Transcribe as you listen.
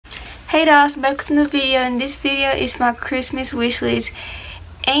Hey dolls, back with a new video, and this video is my Christmas wish list.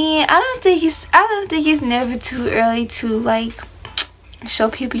 And I don't think it's never too early to like show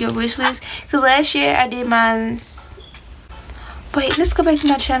people your wish list, because last year I did mine. Wait, let's go back to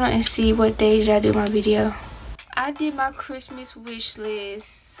my channel and see what day did I do my video. I did my Christmas wish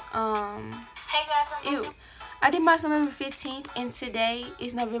list. Hey guys, I did mine November 15th, and today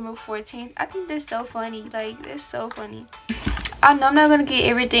is November 14th. I think that's so funny. Like, that's so funny. I know I'm not gonna get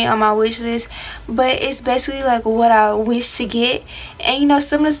everything on my wish list, but it's basically like what I wish to get. And you know,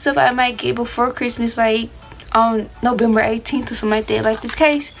 some of the stuff I might get before Christmas, like on November 18th or something like that. Like this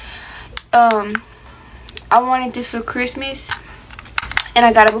case, I wanted this for Christmas, and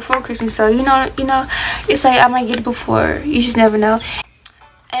I got it before Christmas. So you know, it's like I might get it before. You just never know.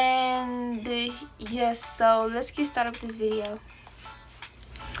 And yes, so let's get started with this video.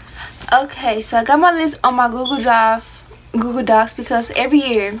 Okay, so I got my list on my Google Docs, because every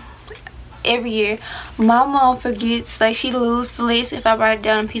year my mom forgets. Like, she loses the list if I write it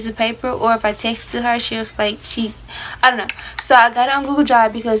down on a piece of paper, or if I text it to her, I don't know. So I got it on Google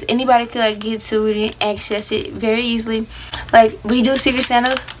Drive because anybody could like get to it and access it very easily. Like, we do Secret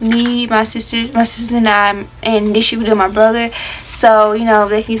Santa, me, my sisters and I, and this year we do my brother, so you know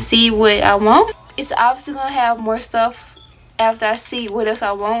they can see what I want. It's obviously gonna have more stuff after I see what else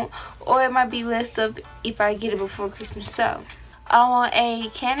I want, or it might be less stuff if I get it before Christmas. So I want a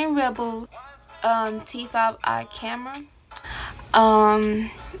Canon Rebel T5i camera.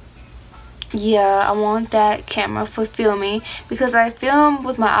 Yeah, I want that camera for filming because I film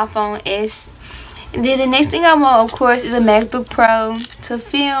with my iPhone S. And then the next thing I want, of course, is a MacBook Pro to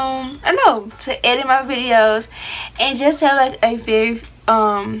film. To edit my videos and just have like a very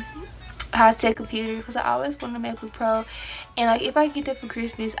high-tech computer, because I always want a MacBook Pro. And like, if I get that for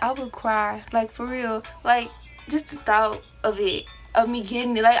Christmas, I would cry, like, for real. Like, just the thought of me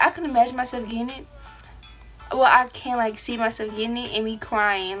getting it, like, I can imagine myself getting it. Well, I can't like see myself getting it and me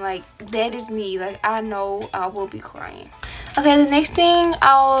crying. Like, that is me. Like, I know I will be crying. Okay, the next thing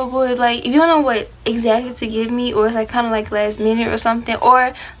I would like, if you don't know what exactly to give me, or it's like kind of like last minute or something,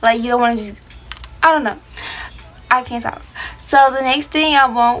 or like you don't want to just, I don't know, I can't talk. So the next thing I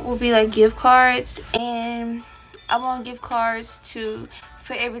want will be like gift cards, and I want gift cards to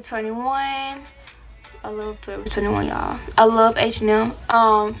Forever 21. I love Forever 21, y'all. I love H&M.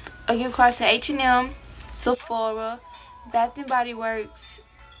 A gift card to H&M, Sephora, Bath and Body Works,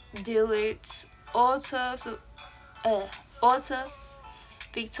 Dillard's, Ulta,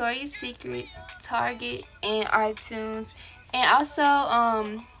 Victoria's Secrets, Target, and iTunes. And also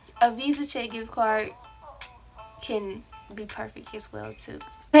a Visa check gift card can be perfect as well too.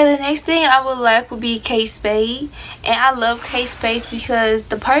 Okay, the next thing I would like would be Kate Spade, and I love Kate Spade because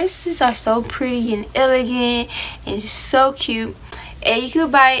the purses are so pretty and elegant and just so cute. And you could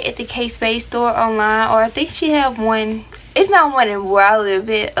buy it at the Kate Spade store online, or I think she have one. It's not one in where I live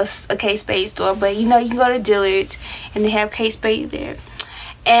at, a Kate Spade store, but you know, you can go to Dillard's and they have Kate Spade there.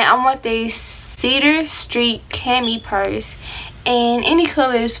 And I want the Cedar Street cami purse, and any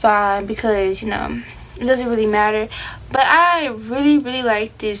color is fine because, you know, it doesn't really matter. But I really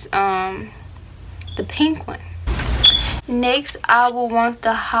like this the pink one. Next, I will want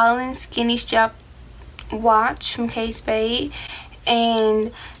the Holland Skinny Strap watch from Kate Spade.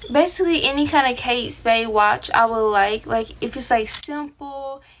 And basically any kind of Kate Spade watch I would like if it's like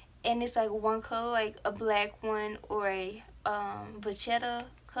simple and it's like one color, like a black one, or a vachetta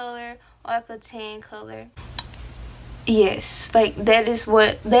color, or like a tan color. Yes, like that is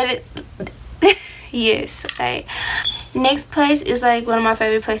what that is. Yes. Okay, next place is like one of my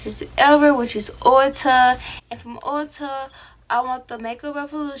favorite places ever, which is Ulta. And from Ulta, I want the Makeup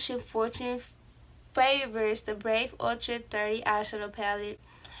Revolution Fortune Favors the Brave Ultra 30 eyeshadow palette.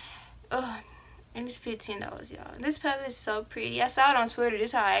 Ugh, and it's $15, y'all. This palette is so pretty. I saw it on Twitter.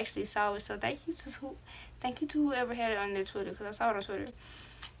 This is how I actually saw it. So thank you to whoever had it on their Twitter, because I saw it on Twitter.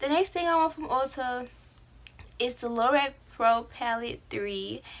 The next thing I want from Ulta is the Lorac Pro Palette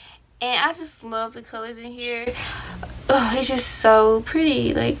 3. And I just love the colors in here. Ugh, it's just so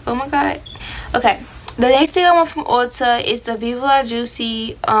pretty. Like, oh my god. Okay, the next thing I want from Ulta is the Viva La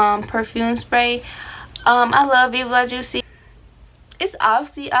Juicy perfume spray. I love Viva La Juicy. It's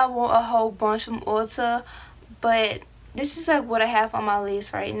obviously I want a whole bunch from Ulta, but this is like what I have on my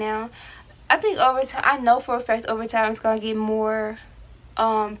list right now. I think over time, I know for a fact over time it's gonna get more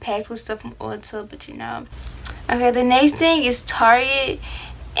packed with stuff from Ulta, but you know. Okay, the next thing is Target.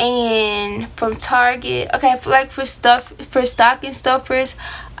 And from Target, okay, for stocking stuffers,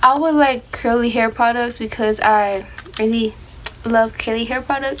 I would like curly hair products because I really love curly hair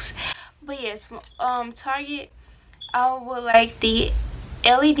products. But yes, from Target, I would like the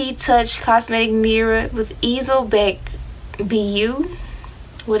LED touch cosmetic mirror with easel back BU,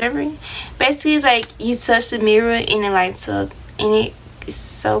 whatever. Basically, it's like you touch the mirror and it lights up, and it is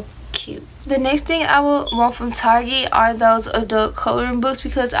so cute. The next thing I would want from Target are those adult coloring books,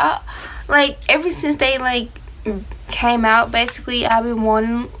 because I like ever since they like came out, basically I've been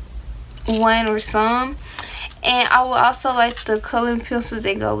wanting one or some. And I will also like the coloring pencils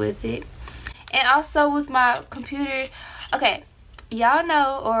that go with it. And also with my computer, okay, y'all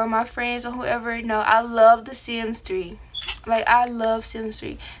know, or my friends or whoever know, I love the Sims 3. Like, I love Sims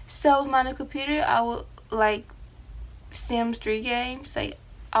 3. So with my new computer, I will like Sims 3 games, like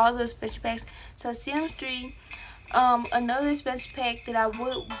all those expansion packs. So Sims 3, another expansion pack that I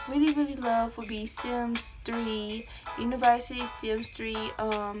would really love would be Sims 3 University, Sims 3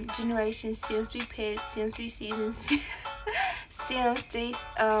 Generation, Sims 3 Pets, Sims 3 Seasons, Sims 3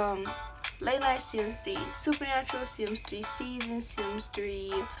 Late Night, Sims 3 Supernatural, Sims 3 Seasons, Sims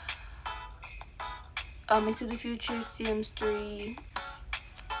 3 Into the Future, Sims 3.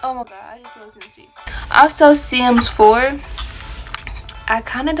 Oh my god, I just love Sims 3. Also Sims 4. I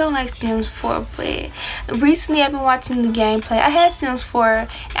kind of don't like Sims 4, but recently I've been watching the gameplay. I had Sims 4 and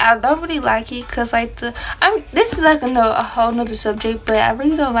I don't really like it because like this is like a whole nother subject, but I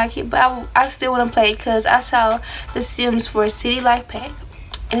really don't like it. But I still want to play it because I saw the Sims 4 City Life pack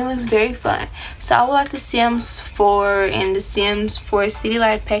and it looks very fun. So I would like the Sims 4 and the Sims 4 City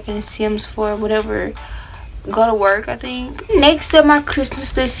Life pack and the Sims 4 whatever Go to Work, I think. Next up my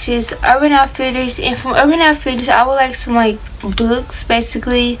Christmas list is Urban Outfitters, and from Urban Outfitters I would like some like books,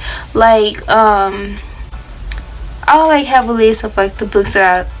 basically like I would like have a list of like the books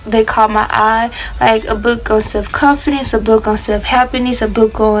that they caught my eye, like a book on self-confidence, a book on self-happiness, a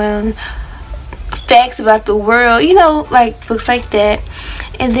book on facts about the world, you know, like books like that.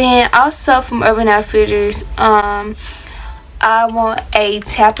 And then also from Urban Outfitters, I want a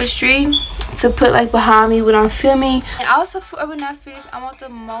tapestry to put like behind me when I'm filming. And also for Urban Outfitters, I want the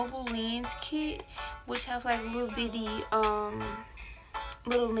mobile lens kit, which have like little bitty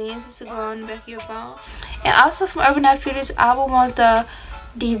little lenses to go on the back of your phone. And also from Urban Outfitters, I would want the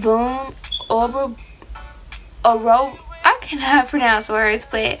Devon I cannot pronounce words,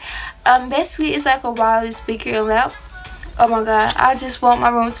 but basically it's like a wireless speaker lamp. Oh my god, I just want my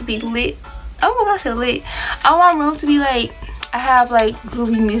room to be lit. Oh my gosh, lit. I want my room to be like, I have like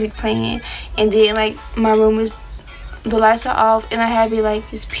groovy music playing, and then like my room is, the lights are off, and I have it like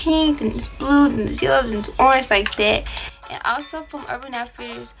this pink and this blue and this yellow and this orange, like that. And also from Urban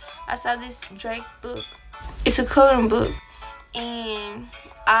Outfitters, I saw this Drake book. It's a coloring book, and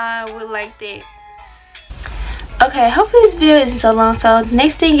I would like that. Okay, hopefully this video isn't so long. So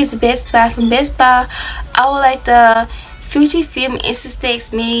next thing is Best Buy. From Best Buy, I would like the Fujifilm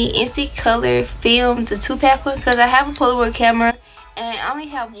Instax Mini Instant Color Film, the 2-pack one, because I have a Polaroid camera and I only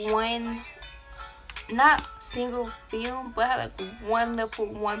have one, not single film, but I have like one left for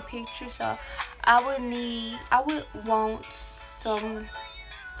one picture. So I would want some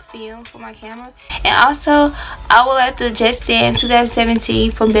film for my camera. And also I would like the Just Dance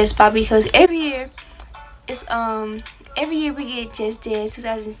 2017 from Best Buy, because every year it's every year we get Just Dance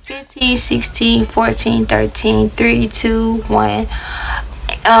 2015, 16, 14, 13, 3, 2, 1.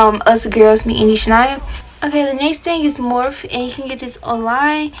 Us girls, me, Indy, Shania. Okay, the next thing is Morph, and you can get this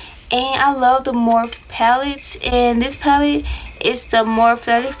online. And I love the Morph palettes, and this palette is the Morph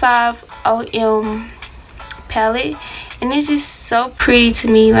 35 OM palette, and it's just so pretty to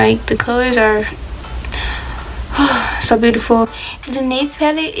me. Like the colors are so beautiful. The next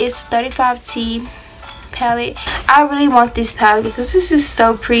palette is 35T palette. I really want this palette because this is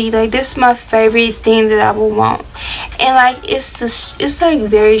so pretty. Like this is my favorite thing that I would want, and like it's like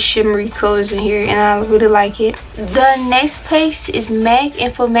very shimmery colors in here, and I really like it. The next place is MAC,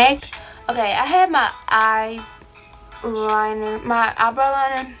 and for MAC, okay, I had my eyebrow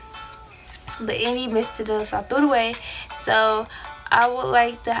liner, but Andy messed it up, so I threw it away. So I would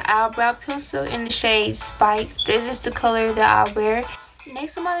like the eyebrow pencil in the shade Spiked. That is the color that I wear.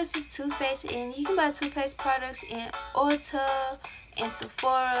 Next on my list is Too Faced, and you can buy Too Faced products in Ulta and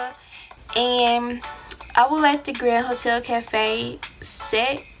Sephora. And I would like the Grand Hotel Cafe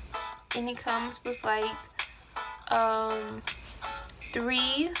set, and it comes with like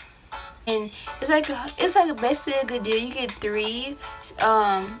 3, and it's like basically a good deal. You get 3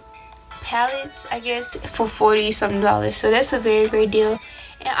 palettes, I guess, for $40-something, so that's a very great deal.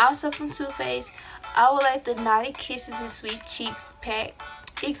 And also from Too Faced, I would like the Naughty Kisses and Sweet Cheeks pack.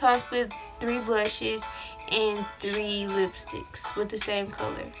 It comes with 3 blushes and 3 lipsticks with the same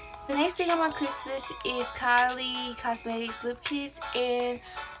color. The next thing on my Christmas list is Kylie Cosmetics lip kits, and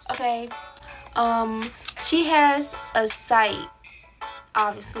okay, she has a site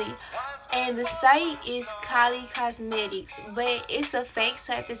obviously. And the site is Kylie Cosmetics, but it's a fake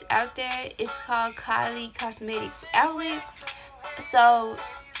site that's out there. It's called Kylie Cosmetics Outlet. So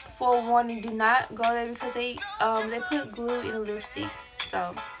for warning, do not go there because they put glue in the lipsticks.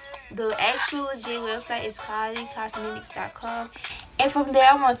 So the actual legit website is KylieCosmetics.com. And from there,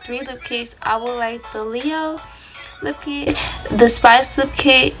 I want 3 lip kits. I would like the Leo lip kit, the Spice lip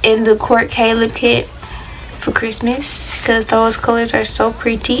kit, and the Court K lip kit for Christmas because those colors are so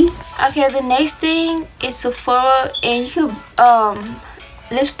pretty. Okay, the next thing is Sephora, and you can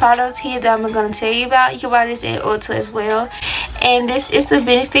this product here that I'm gonna tell you about, you can buy this at Ulta as well. And this is the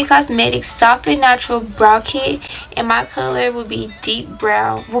Benefit Cosmetics Soft and Natural Brow Kit, and my color would be deep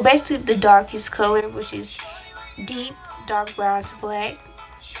brown, well basically the darkest color, which is deep dark brown to black.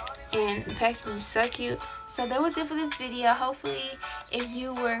 And the packaging is so cute. So that was it for this video. Hopefully if you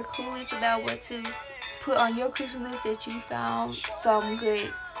were clueless about what to put on your Christmas list, that you found some good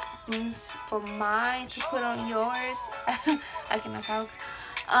things for mine to put on yours. I cannot talk.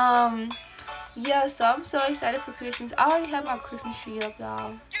 Yeah, so I'm so excited for Christmas. I already have my Christmas tree up,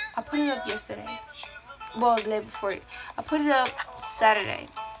 y'all. I put it up yesterday, well the day before it. I put it up Saturday.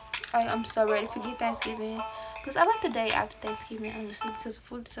 I'm so ready for Thanksgiving because I like the day after Thanksgiving, honestly, because the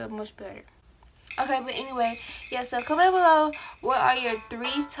food is so much better. Okay, but anyway, yeah, so comment below what are your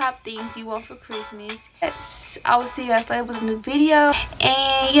 3 top things you want for Christmas. Yes, I will see you guys later with a new video,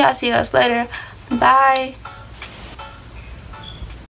 and yeah, I'll see you guys later. Bye.